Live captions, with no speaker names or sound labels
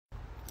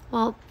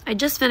Well, I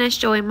just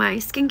finished doing my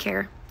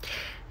skincare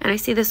and I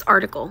see this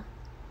article.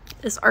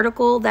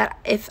 That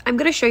if I'm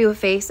going to show you a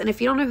face, and if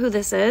you don't know who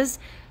this is,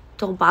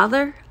 don't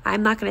bother.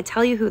 I'm not going to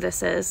tell you who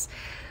this is.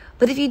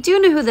 But if you do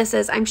know who this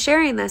is, I'm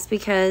sharing this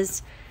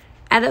because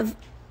out of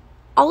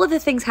all of the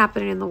things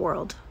happening in the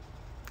world,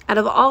 out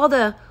of all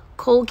the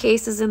cold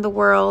cases in the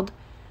world,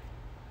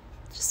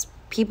 just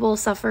people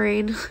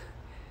suffering,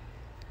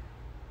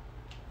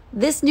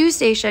 this news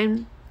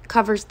station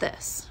covers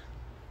this.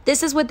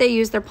 This is what they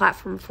use their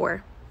platform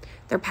for,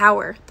 their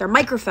power, their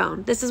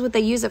microphone. This is what they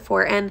use it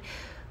for. And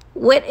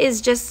what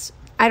is just,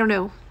 I don't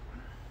know,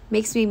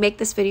 makes me make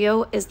this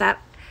video is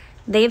that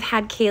they've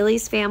had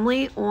Kaylee's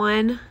family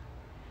on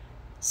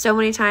so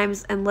many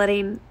times and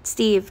letting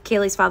Steve,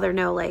 Kaylee's father,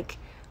 know, like,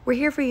 we're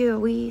here for you.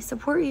 We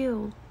support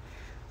you.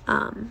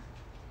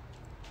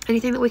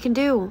 Anything that we can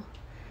do.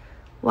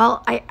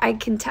 Well, I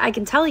can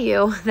tell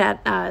you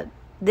that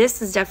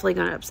this is definitely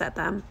going to upset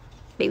them.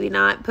 Maybe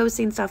not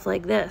posting stuff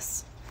like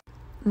this.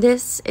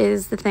 This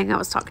is the thing I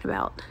was talking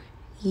about.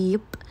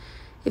 Yep.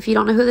 If you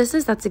don't know who this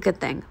is, that's a good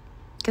thing,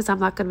 because I'm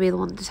not going to be the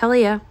one to tell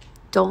you.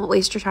 Don't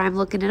waste your time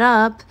looking it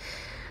up.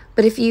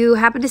 But if you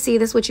happen to see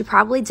this, which you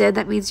probably did,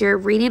 that means you're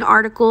reading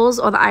articles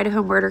on the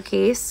Idaho murder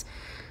case,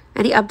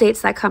 any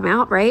updates that come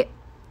out, right?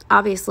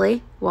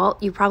 Obviously. Well,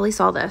 you probably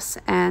saw this,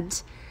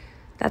 and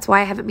that's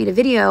why I haven't made a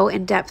video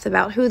in depth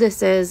about who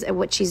this is and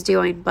what she's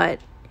doing,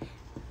 but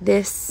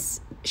this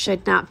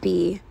should not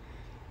be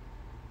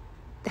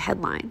the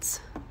headlines.